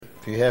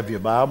If you have your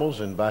Bibles,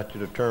 I invite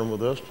you to turn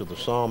with us to the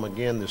Psalm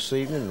again this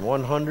evening,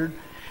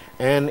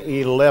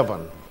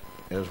 111,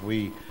 as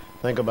we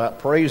think about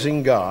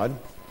praising God.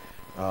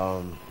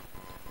 The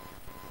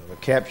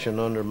caption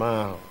under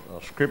my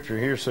scripture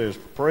here says,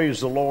 "Praise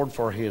the Lord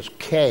for His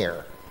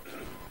care."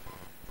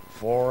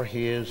 For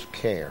His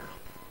care.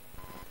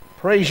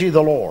 Praise ye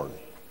the Lord.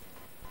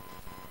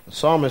 The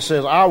psalmist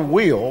says, "I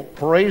will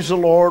praise the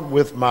Lord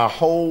with my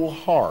whole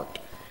heart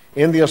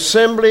in the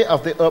assembly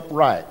of the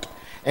upright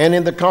and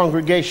in the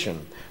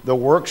congregation. The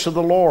works of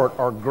the Lord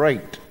are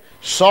great,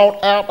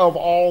 sought out of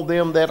all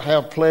them that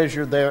have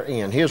pleasure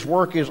therein. His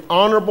work is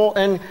honorable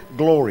and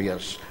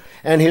glorious,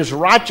 and His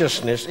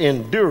righteousness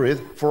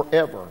endureth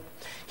forever.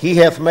 He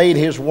hath made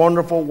His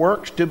wonderful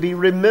works to be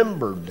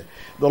remembered.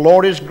 The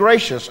Lord is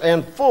gracious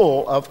and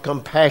full of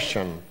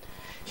compassion.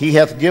 He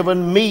hath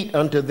given meat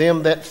unto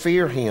them that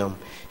fear Him.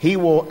 He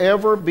will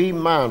ever be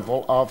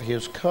mindful of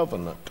His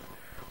covenant.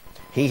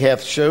 He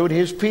hath showed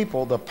His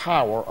people the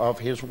power of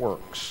His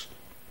works,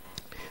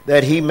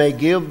 that He may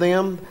give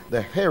them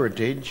the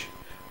heritage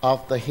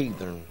of the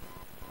heathen.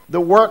 The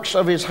works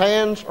of His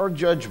hands are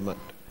judgment.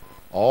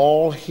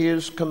 All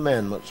His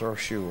commandments are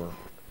sure.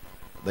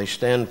 They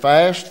stand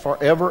fast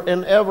forever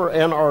and ever,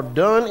 and are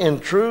done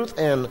in truth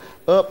and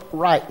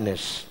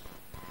uprightness.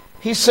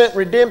 He sent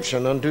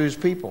redemption unto His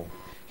people.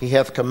 He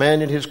hath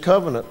commanded His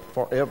covenant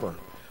forever.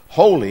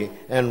 Holy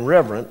and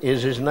reverent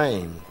is His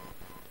name.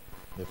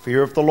 The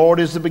fear of the Lord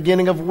is the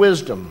beginning of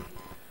wisdom.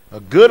 A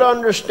good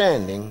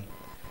understanding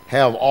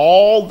have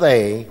all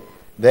they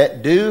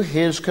that do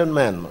His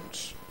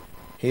commandments.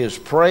 His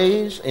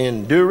praise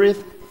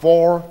endureth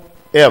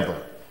forever."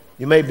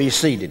 You may be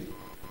seated.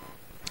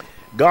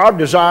 God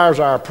desires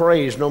our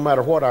praise no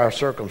matter what our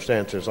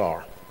circumstances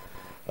are.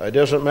 It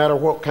doesn't matter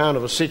what kind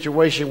of a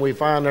situation we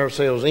find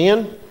ourselves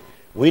in.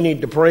 We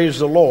need to praise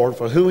the Lord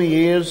for who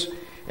He is,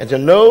 and to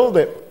know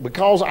that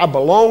because I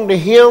belong to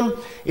Him,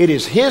 it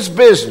is His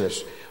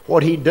business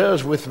what He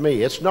does with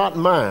me. It's not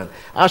mine.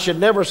 I should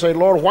never say,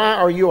 "Lord, why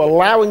are you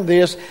allowing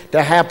this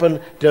to happen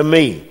to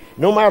me?"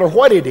 No matter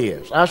what it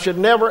is. I should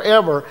never,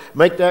 ever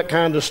make that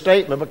kind of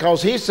statement,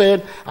 because He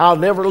said, "I'll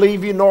never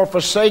leave you nor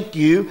forsake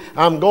you.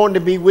 I'm going to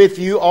be with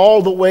you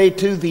all the way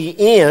to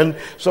the end."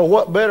 So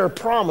what better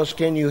promise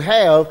can you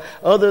have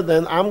other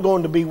than I'm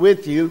going to be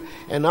with you,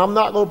 and I'm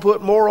not going to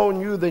put more on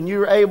you than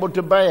you're able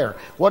to bear.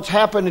 What's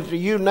happening to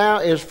you now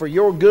is for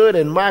your good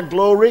and my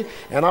glory,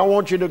 and I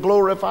want you to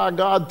glorify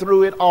God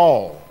through it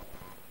all.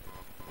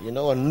 You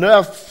know,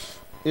 enough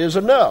is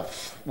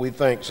enough, we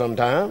think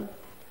sometimes.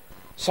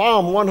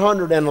 Psalm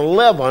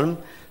 111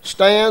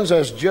 stands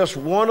as just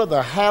one of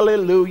the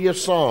hallelujah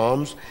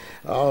psalms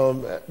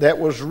that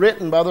was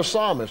written by the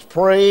psalmist.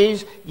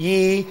 Praise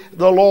ye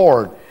the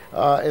Lord.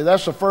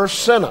 That's the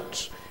first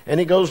sentence. And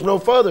it goes no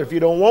further if you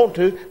don't want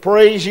to.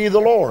 Praise ye the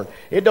Lord.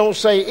 It don't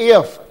say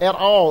if at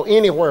all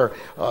anywhere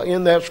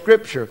in that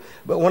scripture.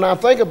 But when I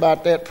think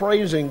about that,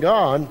 praising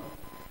God,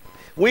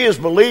 we as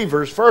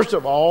believers, first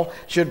of all,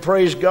 should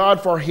praise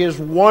God for His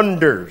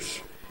wonders.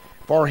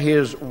 For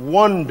His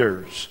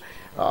wonders.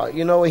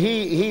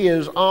 He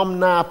is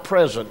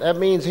omnipresent. That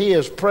means He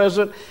is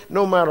present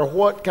no matter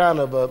what kind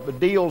of a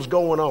deal's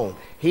going on.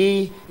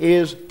 He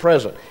is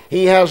present.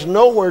 He has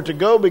nowhere to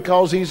go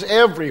because He's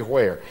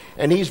everywhere.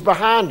 And He's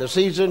behind us.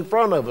 He's in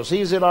front of us.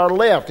 He's at our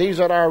left. He's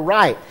at our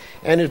right.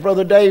 And as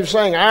Brother Dave's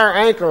saying, our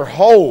anchor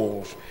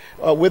holds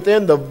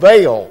within the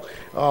veil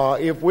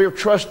if we're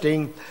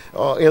trusting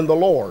in the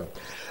Lord.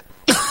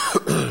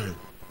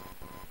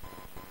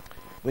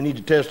 We need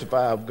to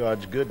testify of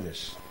God's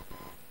goodness.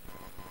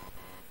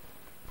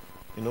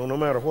 You know, no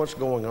matter what's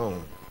going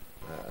on,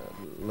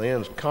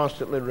 Lynn's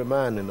constantly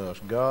reminding us,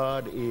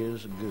 God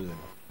is good.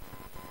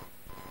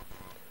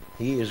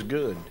 He is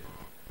good.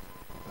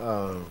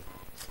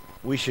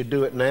 We should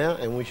do it now,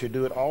 and we should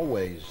do it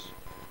always.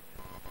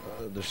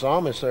 The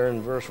psalmist there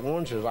in verse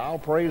 1 says, "I'll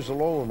praise the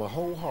Lord with my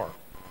whole heart."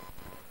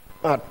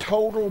 A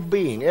total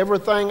being.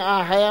 Everything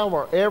I have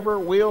or ever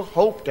will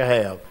hope to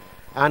have,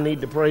 I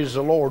need to praise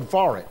the Lord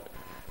for it.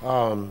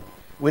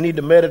 We need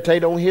to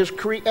meditate on His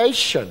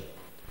creation.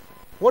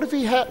 What if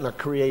He hadn't have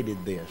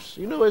created this?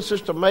 You know, it's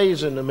just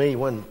amazing to me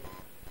when,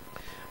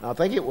 I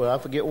forget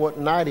what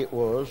night it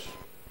was.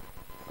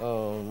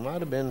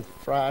 Might have been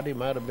Friday,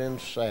 might have been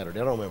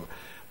Saturday. I don't remember.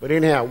 But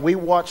anyhow, we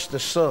watched the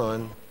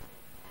sun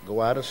go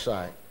out of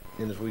sight.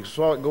 And as we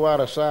saw it go out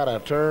of sight, I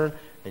turned,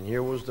 and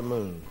here was the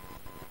moon.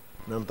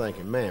 And I'm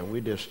thinking, man,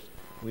 we just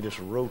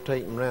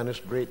rotating around this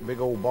great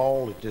big old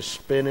ball. It's just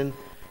spinning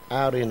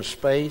out in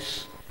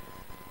space.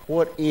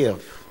 What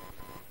if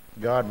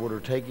God were to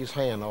take His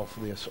hand off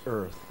this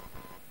earth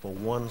for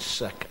 1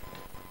 second?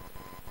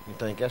 You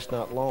think that's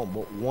not long,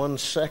 but 1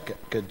 second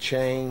could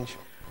change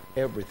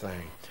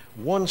everything.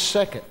 1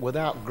 second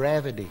without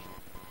gravity.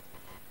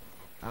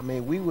 I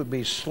mean, we would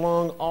be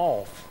slung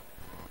off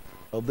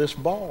of this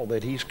ball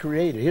that He's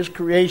created. His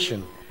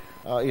creation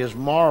is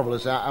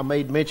marvelous. I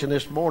made mention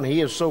this morning.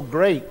 He is so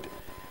great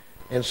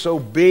and so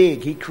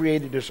big. He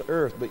created this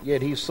earth, but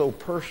yet He's so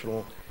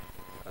personal.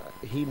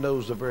 He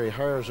knows the very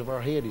hairs of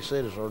our head, He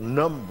said, are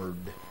numbered.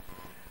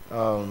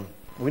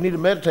 We need to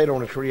meditate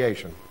on His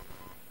creation.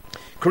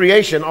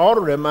 Creation ought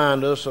to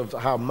remind us of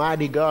how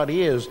mighty God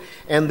is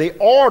and the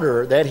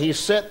order that He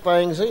set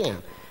things in.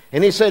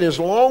 And He said, as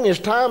long as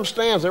time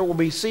stands, there will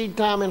be seed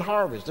time and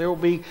harvest. There will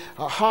be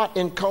hot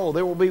and cold.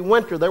 There will be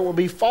winter. There will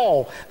be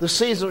fall. The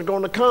seasons are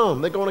going to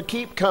come. They're going to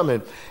keep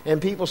coming.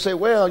 And people say,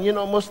 well, it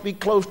must be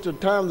close to the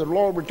time the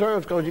Lord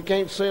returns because you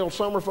can't tell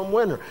summer from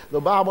winter. The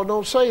Bible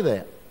don't say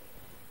that.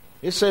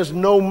 It says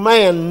no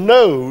man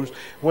knows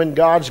when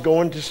God's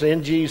going to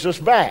send Jesus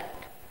back.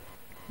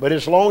 But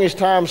as long as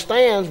time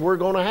stands, we're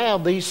going to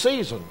have these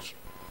seasons.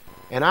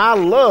 And I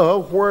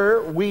love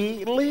where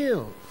we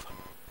live.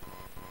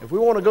 If we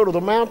want to go to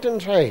the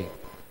mountains, hey,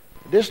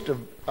 just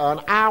an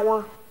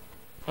hour,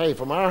 hey,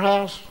 from our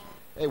house,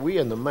 hey, we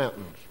in the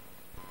mountains.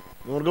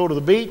 You want to go to the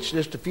beach,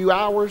 just a few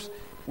hours,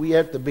 we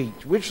at the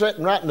beach. We're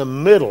sitting right in the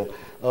middle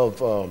of,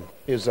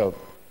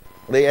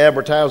 they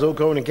advertise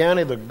Oconee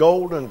County, the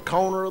golden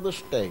corner of the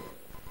state.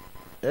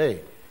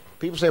 Hey,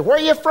 people say, where are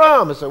you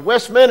from? I said,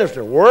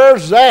 Westminster.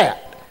 Where's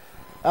that?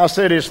 I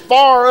said, as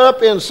far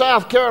up in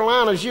South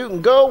Carolina as you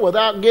can go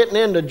without getting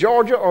into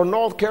Georgia or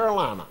North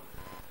Carolina.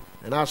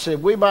 And I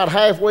said, we about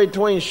halfway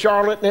between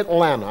Charlotte and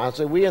Atlanta. I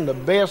said, we in the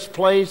best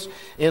place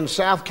in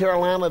South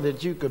Carolina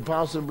that you could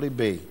possibly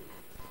be.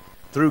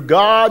 Through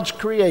God's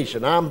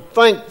creation, I'm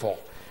thankful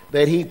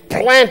that He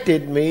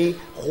planted me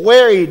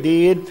where He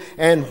did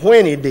and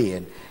when He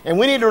did. And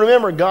we need to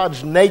remember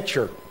God's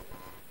nature.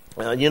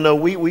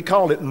 We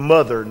call it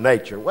Mother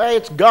Nature. Well,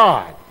 it's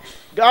God.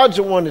 God's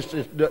the one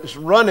that's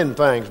running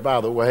things,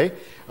 by the way,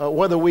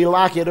 whether we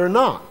like it or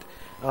not.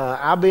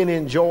 I've been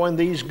enjoying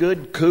these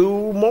good,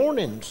 cool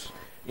mornings,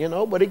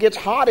 but it gets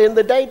hot in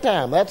the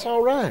daytime. That's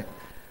all right.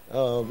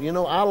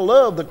 I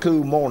love the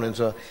cool mornings.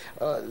 The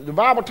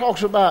Bible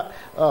talks about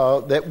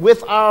that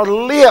with our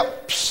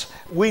lips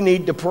we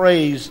need to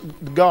praise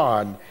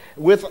God.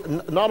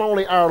 With not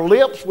only our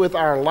lips, with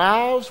our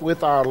lives,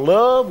 with our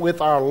love,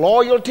 with our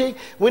loyalty,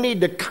 we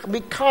need to be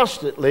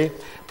constantly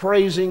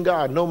praising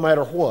God no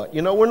matter what.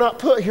 We're not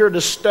put here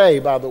to stay,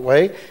 by the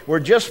way.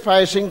 We're just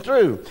passing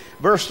through.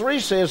 Verse 3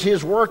 says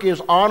His work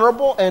is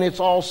honorable and it's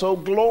also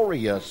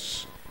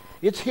glorious.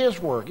 It's His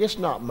work. It's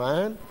not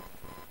mine.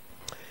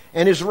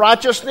 And His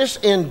righteousness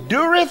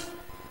endureth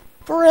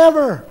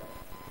forever.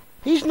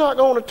 He's not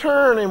going to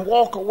turn and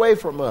walk away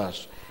from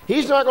us.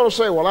 He's not going to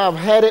say, well, I've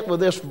had it with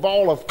this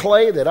ball of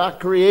clay that I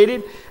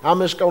created. I'm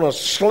just going to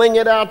sling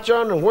it out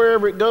yonder, and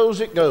wherever it goes,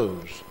 it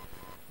goes.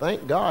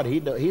 Thank God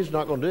He's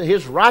not going to do it.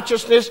 His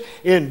righteousness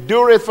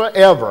endureth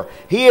forever.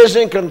 He is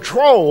in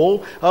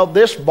control of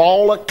this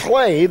ball of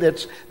clay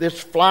that's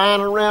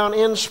flying around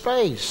in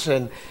space.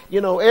 And,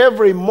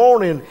 every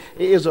morning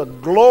is a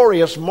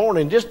glorious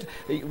morning. Did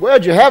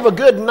you have a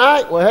good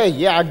night? Well, hey,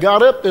 yeah, I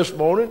got up this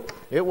morning.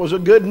 It was a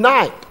good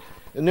night.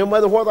 And no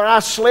matter whether I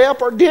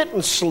slept or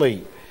didn't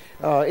sleep,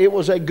 it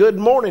was a good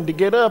morning to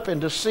get up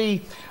and to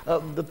see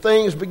the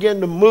things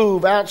begin to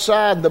move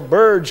outside, the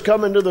birds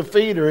coming to the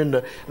feeder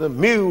and the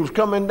mules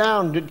coming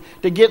down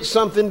to get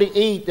something to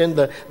eat, and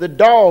the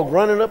dog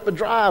running up the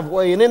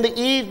driveway. And in the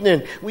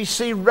evening, we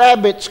see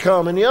rabbits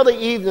come. And the other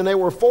evening, there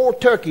were 4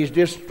 turkeys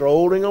just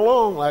strolling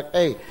along like,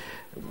 hey,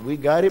 we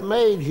got it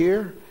made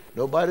here.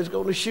 Nobody's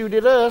going to shoot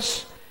at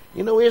us.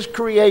 His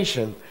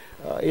creation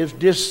is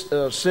just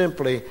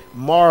simply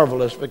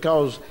marvelous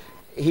because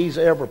He's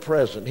ever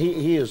present.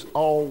 He is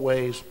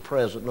always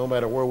present, no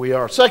matter where we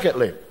are.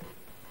 Secondly,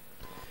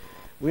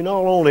 we not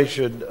only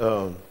should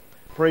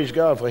praise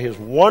God for His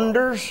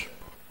wonders,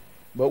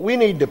 but we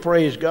need to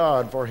praise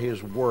God for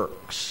His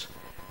works.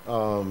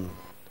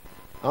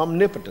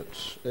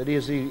 Omnipotence, that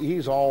is,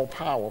 He's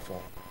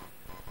all-powerful.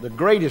 The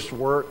greatest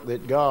work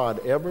that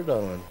God ever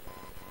done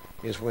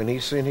is when He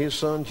sent His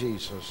Son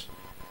Jesus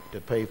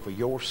to pay for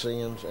your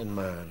sins and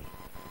mine.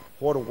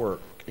 What a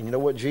work. And you know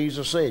what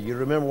Jesus said? You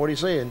remember what He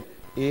said?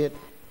 It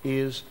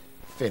is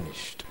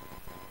finished.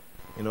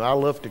 I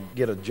love to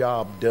get a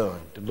job done,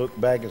 to look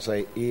back and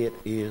say, it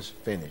is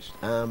finished.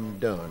 I'm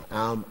done.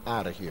 I'm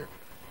out of here.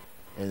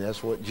 And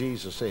that's what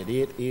Jesus said.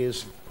 It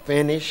is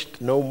finished.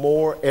 No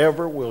more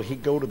ever will He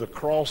go to the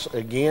cross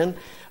again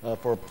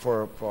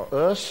for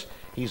us.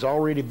 He's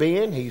already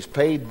been. He's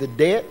paid the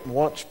debt.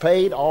 Once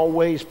paid,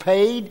 always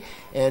paid.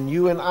 And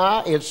you and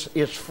I,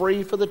 it's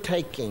free for the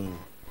taking.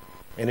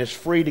 And it's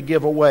free to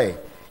give away.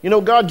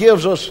 God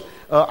gives us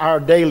our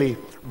daily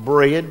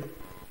bread.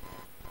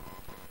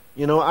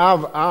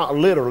 I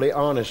literally,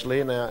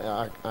 honestly, and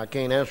I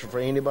can't answer for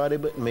anybody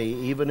but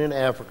me, even in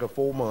Africa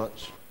 4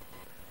 months,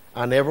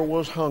 I never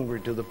was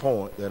hungry to the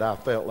point that I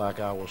felt like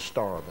I was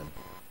starving.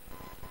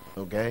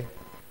 Okay?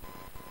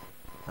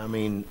 I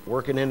mean,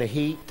 working in the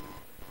heat,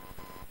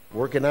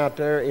 working out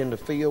there in the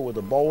field with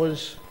the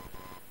boys,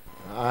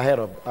 I had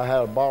a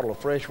bottle of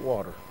fresh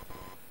water,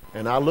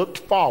 and I looked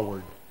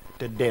forward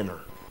to dinner.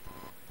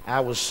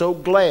 I was so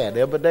glad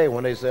every day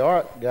when they say, all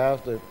right,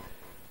 guys, the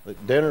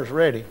dinner's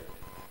ready.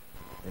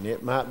 And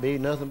it might be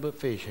nothing but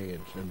fish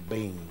heads and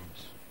beans.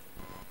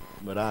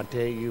 But I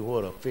tell you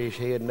what, a fish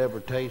head never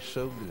tastes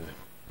so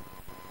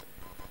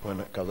good.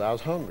 Because I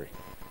was hungry.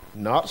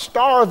 Not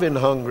starving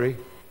hungry,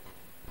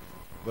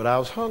 but I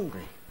was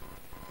hungry.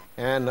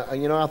 And,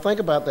 I think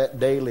about that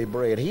daily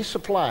bread. He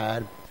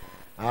supplied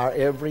our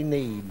every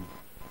need.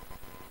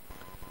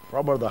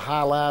 Probably the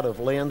highlight of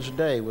Lynn's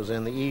day was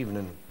in the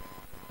evening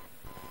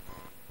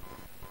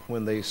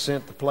when they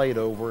sent the plate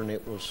over, and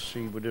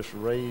she would just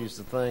raise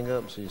the thing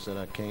up. She said,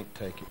 I can't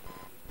take it.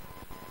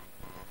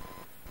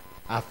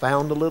 I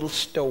found a little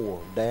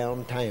store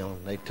downtown.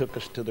 They took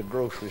us to the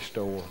grocery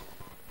store.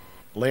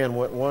 Lynn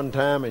went one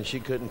time, and she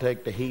couldn't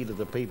take the heat of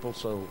the people,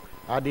 so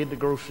I did the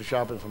grocery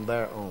shopping from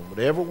there on. But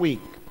every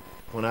week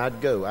when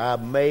I'd go, I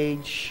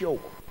made sure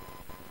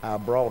I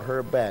brought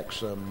her back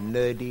some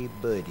Nutty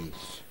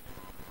Buddies.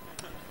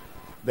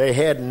 They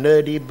had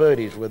Nutty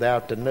Buddies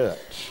without the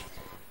nuts.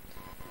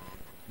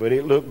 But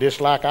it looked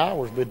just like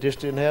ours, but just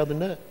didn't have the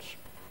nuts.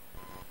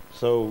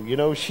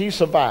 So, she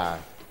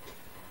survived.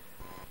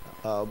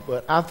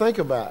 But I think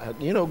about,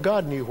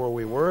 God knew where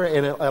we were.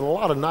 And a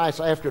lot of nights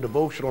after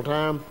devotional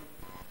time,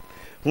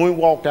 when we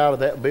walked out of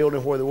that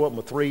building where there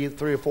wasn't three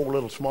or four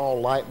little small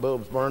light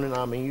bulbs burning,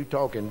 I mean, you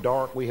talking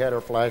dark. We had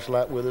our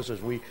flashlight with us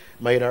as we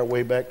made our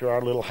way back to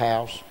our little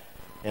house.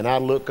 And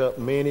I'd look up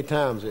many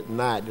times at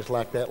night, just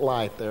like that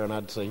light there, and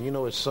I'd say,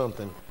 it's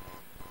something.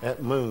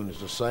 That moon is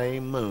the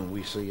same moon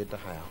we see at the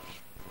house.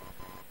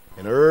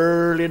 And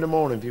early in the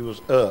morning, if you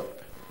was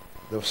up,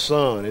 the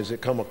sun, as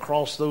it come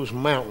across those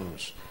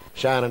mountains,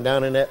 shining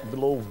down in that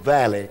little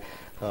valley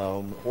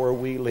where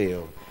we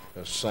live,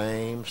 the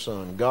same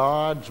sun.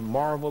 God's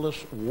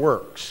marvelous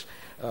works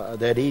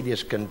that he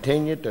just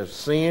continued to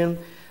send.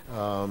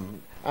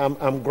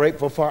 I'm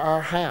grateful for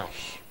our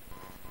house.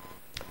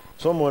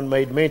 Someone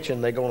made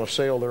mention they're going to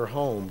sell their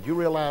home. Do you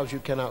realize you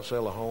cannot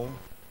sell a home?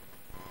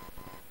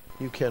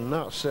 You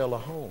cannot sell a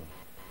home.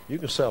 You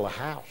can sell a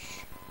house.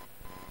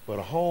 But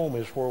a home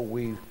is where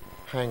we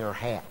hang our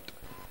hat.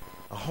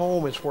 A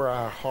home is where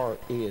our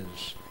heart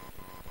is.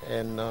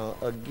 And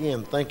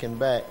again, thinking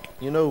back,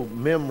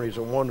 memory's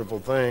a wonderful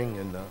thing.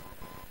 And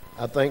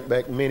I think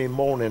back many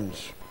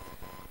mornings,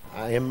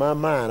 in my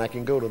mind, I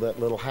can go to that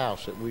little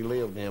house that we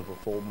lived in for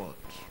 4 months.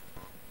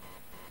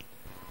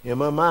 In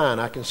my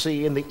mind, I can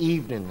see in the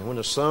evening when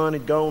the sun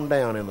had gone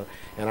down and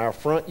our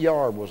front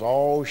yard was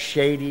all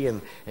shady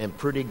and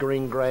pretty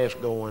green grass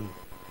going.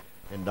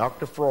 And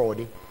Dr.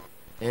 Freudy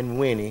and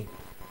Winnie,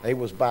 they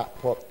was about,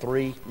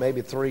 3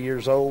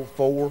 years old,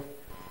 4.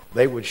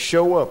 They would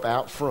show up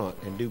out front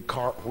and do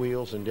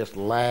cartwheels and just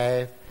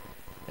laugh.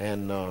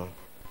 And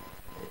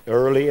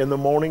early in the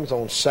mornings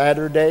on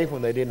Saturday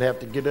when they didn't have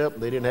to get up,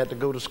 they didn't have to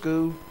go to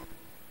school,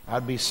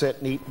 I'd be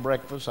sitting eating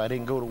breakfast. I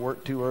didn't go to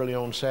work too early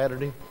on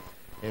Saturday.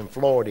 And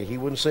Floyd, he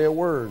wouldn't say a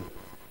word.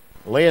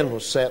 Lynn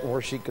was sitting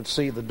where she could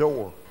see the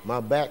door. My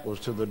back was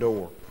to the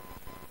door.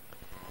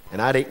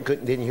 And I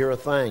didn't hear a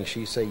thing.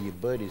 She'd say, your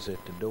buddy's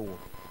at the door.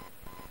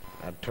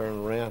 I'd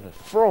turn around and,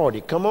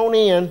 Freudy, come on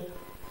in.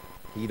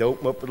 He'd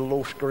open up the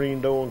little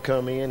screen door and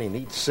come in, and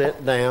he'd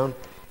sit down,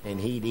 and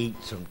he'd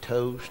eat some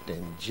toast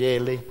and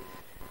jelly.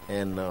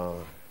 And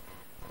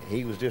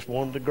he was just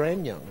one of the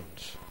grand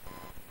young'uns.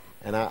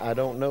 And I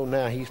don't know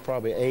now, he's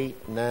probably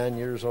 8, 9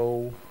 years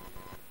old.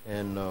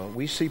 And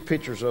we see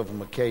pictures of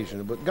him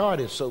occasionally. But God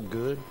is so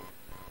good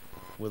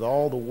with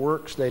all the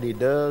works that he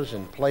does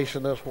and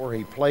placing us where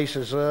he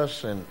places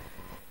us. And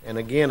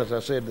again, as I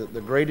said,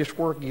 the greatest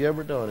work he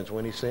ever done is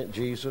when he sent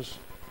Jesus.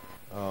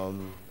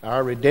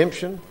 Our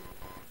redemption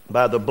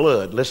by the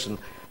blood. Listen,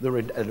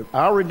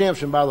 our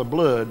redemption by the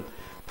blood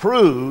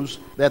proves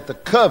that the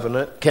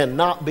covenant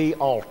cannot be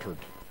altered.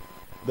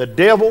 The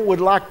devil would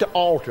like to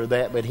alter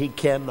that, but he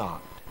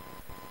cannot.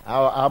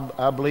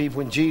 I believe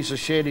when Jesus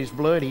shed his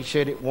blood, he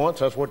shed it once.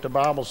 That's what the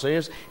Bible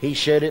says. He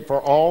shed it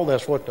for all.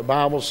 That's what the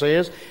Bible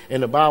says.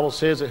 And the Bible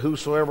says that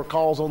whosoever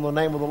calls on the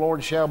name of the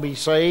Lord shall be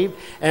saved,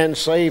 and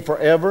saved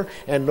forever.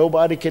 And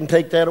nobody can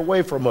take that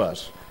away from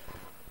us.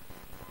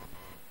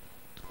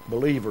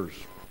 Believers,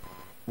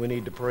 we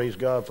need to praise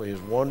God for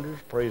his wonders,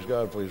 praise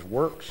God for his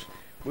works.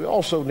 We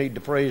also need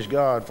to praise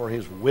God for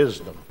his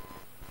wisdom.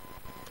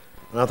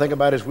 When I think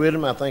about his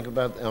wisdom, I think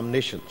about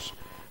omniscience.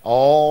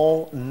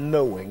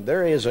 All-knowing.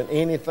 There isn't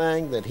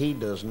anything that he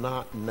does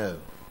not know.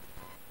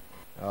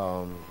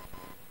 I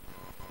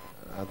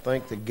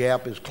think the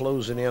gap is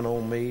closing in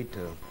on me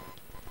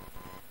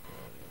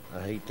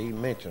I hate to even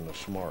mention a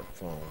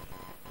smartphone.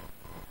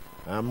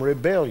 I'm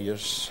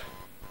rebellious.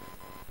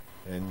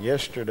 And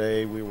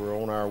yesterday we were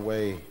on our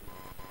way.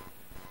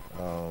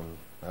 I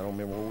don't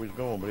remember where we was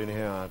going, but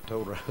anyhow, I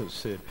told her, I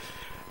said,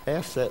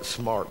 ask that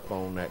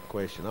smartphone that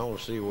question. I want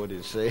to see what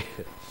it says.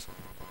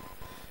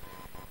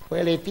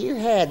 Well, if you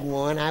had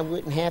one, I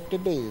wouldn't have to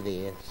do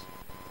this.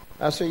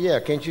 I said, yeah,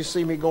 can't you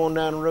see me going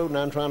down the road and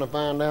I'm trying to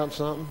find out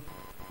something?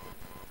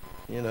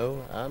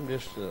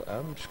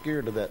 I'm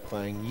scared of that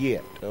thing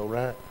yet, all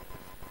right?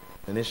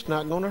 And it's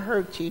not going to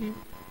hurt you.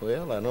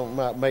 Well,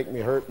 might make me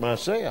hurt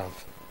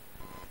myself.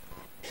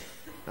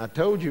 I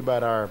told you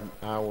about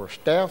our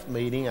staff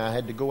meeting. I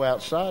had to go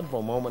outside for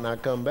a moment, and I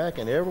come back,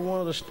 and every one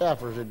of the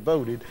staffers had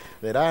voted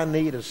that I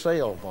need a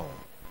cell phone.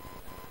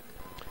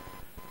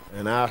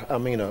 And I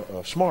mean a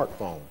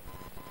smartphone.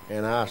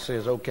 And I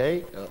says,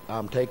 okay,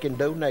 I'm taking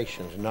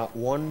donations. Not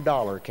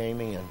 $1 came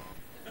in.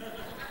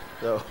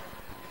 So,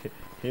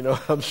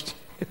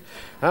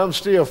 I'm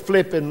still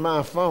flipping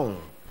my phone.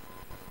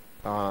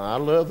 I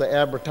love the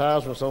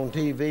advertisements on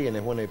TV, and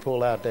then when they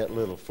pull out that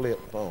little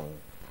flip phone.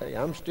 Hey,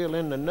 I'm still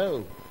in the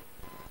know.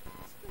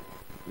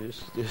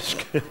 It's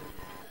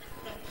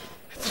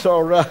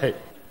all right.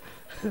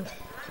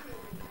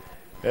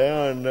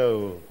 I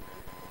know.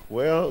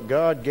 Well,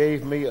 God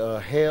gave me a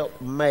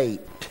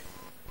helpmate.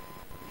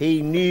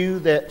 He knew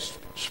that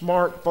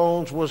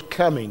smartphones was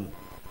coming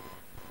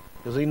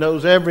because he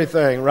knows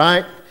everything,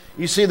 right?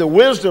 You see, the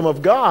wisdom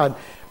of God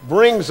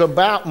brings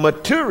about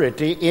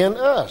maturity in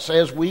us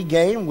as we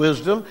gain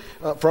wisdom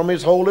from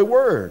His holy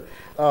word.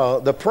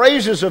 The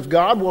praises of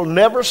God will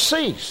never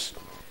cease.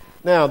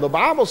 Now, the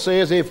Bible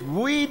says if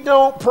we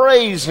don't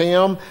praise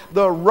Him,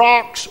 the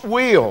rocks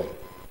will.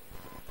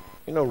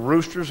 You know,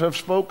 roosters have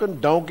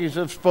spoken, donkeys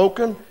have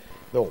spoken,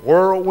 the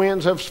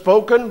whirlwinds have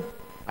spoken.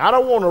 I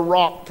don't want a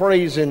rock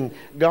praising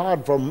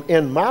God from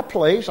in my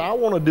place. I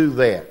want to do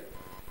that.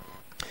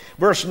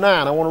 Verse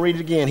 9, I want to read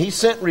it again. He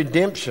sent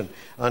redemption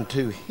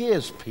unto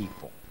His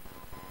people.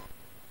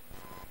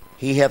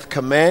 He hath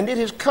commanded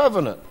His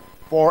covenant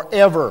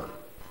forever.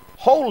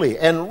 Holy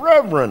and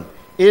reverend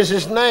is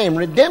His name.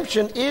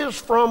 Redemption is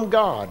from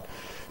God.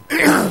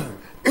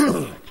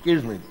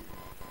 Excuse me.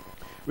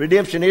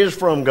 Redemption is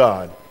from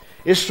God.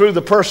 It's through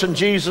the person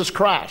Jesus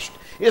Christ.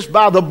 It's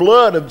by the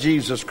blood of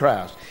Jesus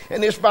Christ.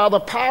 And it's by the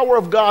power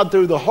of God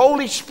through the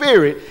Holy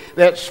Spirit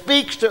that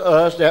speaks to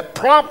us, that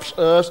prompts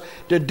us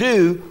to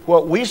do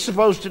what we're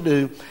supposed to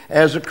do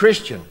as a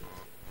Christian.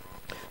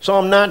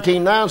 Psalm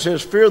 19:9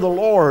 says, fear of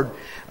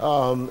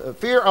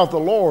the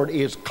Lord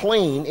is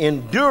clean,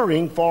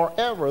 enduring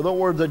forever. In other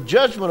words, the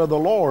judgment of the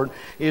Lord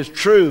is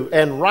true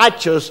and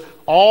righteous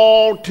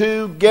all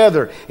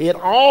together. It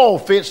all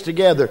fits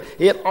together.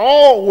 It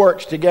all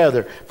works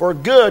together for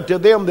good to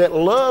them that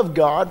love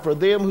God, for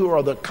them who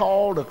are the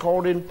called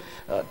according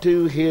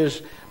to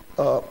His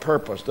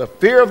purpose. The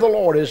fear of the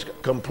Lord is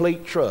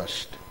complete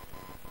trust.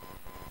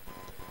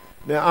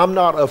 Now, I'm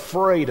not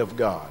afraid of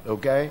God,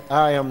 okay?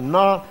 I am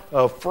not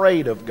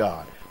afraid of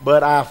God,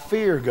 but I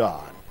fear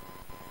God.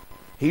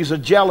 He's a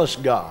jealous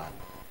God.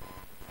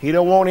 He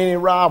don't want any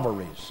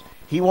rivalries.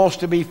 He wants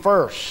to be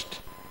first.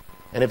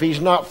 And if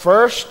He's not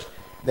first,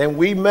 then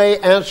we may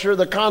answer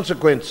the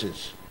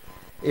consequences.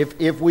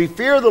 If we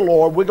fear the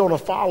Lord, we're going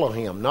to follow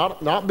Him.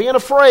 Not being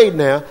afraid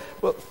now,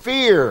 but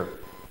fear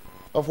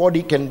of what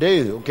He can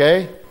do,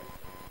 okay?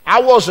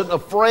 I wasn't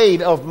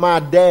afraid of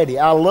my daddy.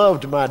 I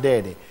loved my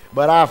daddy.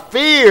 But I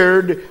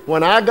feared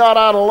when I got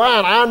out of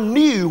line. I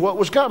knew what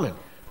was coming.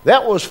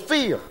 That was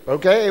fear,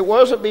 okay? It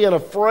wasn't being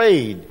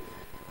afraid.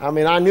 I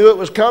mean, I knew it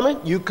was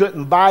coming. You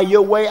couldn't buy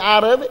your way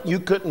out of it.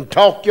 You couldn't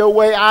talk your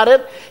way out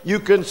of it. You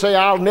couldn't say,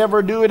 I'll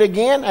never do it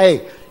again.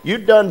 Hey, you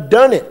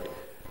done it.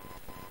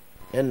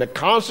 And the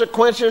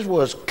consequences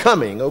was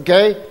coming,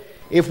 okay?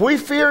 If we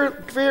fear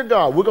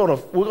God, we're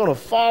gonna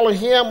follow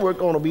Him. We're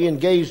going to be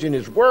engaged in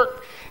His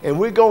work. And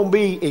we're going to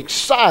be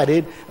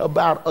excited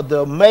about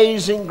the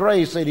amazing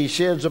grace that He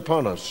sheds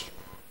upon us.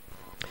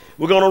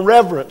 We're going to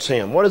reverence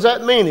Him. What does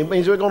that mean? It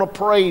means we're going to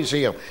praise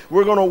Him.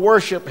 We're going to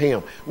worship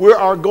Him. We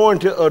are going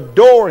to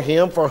adore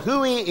Him for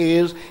who He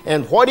is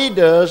and what He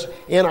does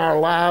in our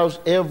lives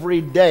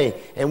every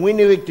day. And we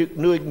need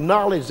to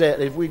acknowledge that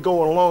as we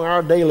go along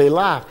our daily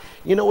life.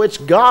 You know, it's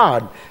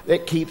God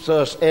that keeps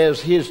us as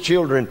His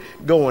children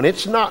going.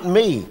 It's not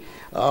me.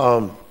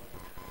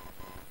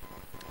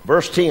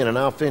 Verse 10, and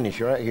I'll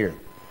finish right here.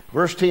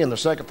 Verse 10, the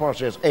second part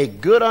says, a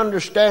good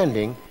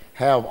understanding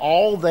have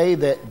all they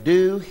that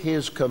do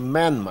His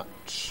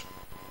commandments.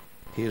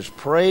 His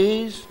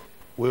praise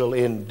will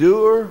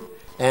endure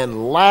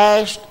and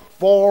last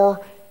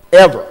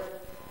forever.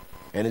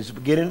 And as the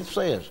beginning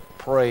says,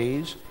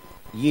 praise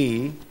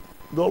ye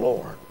the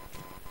Lord.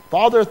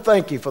 Father,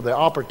 thank You for the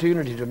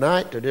opportunity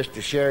tonight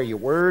to share Your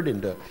word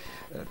and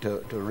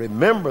to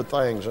remember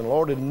things. And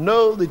Lord, to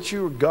know that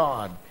You're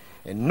God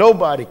and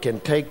nobody can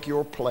take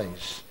Your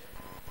place.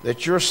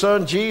 That Your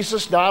Son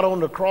Jesus died on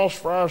the cross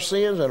for our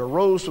sins and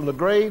arose from the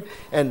grave,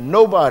 and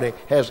nobody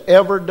has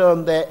ever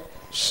done that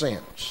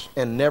since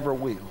and never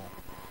will.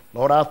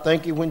 Lord, I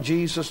thank You when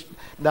Jesus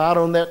died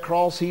on that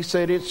cross, He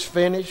said, it's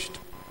finished.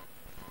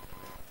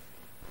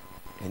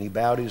 And He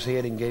bowed His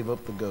head and gave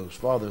up the ghost.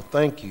 Father,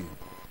 thank You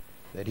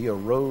that He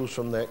arose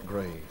from that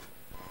grave.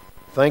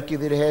 Thank You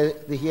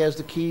that He has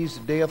the keys to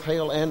death,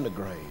 hell, and the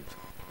grave.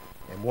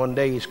 And one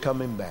day He's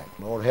coming back.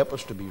 Lord, help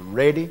us to be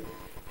ready.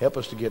 Help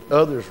us to get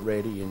others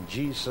ready. In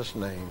Jesus'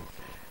 name,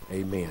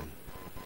 amen.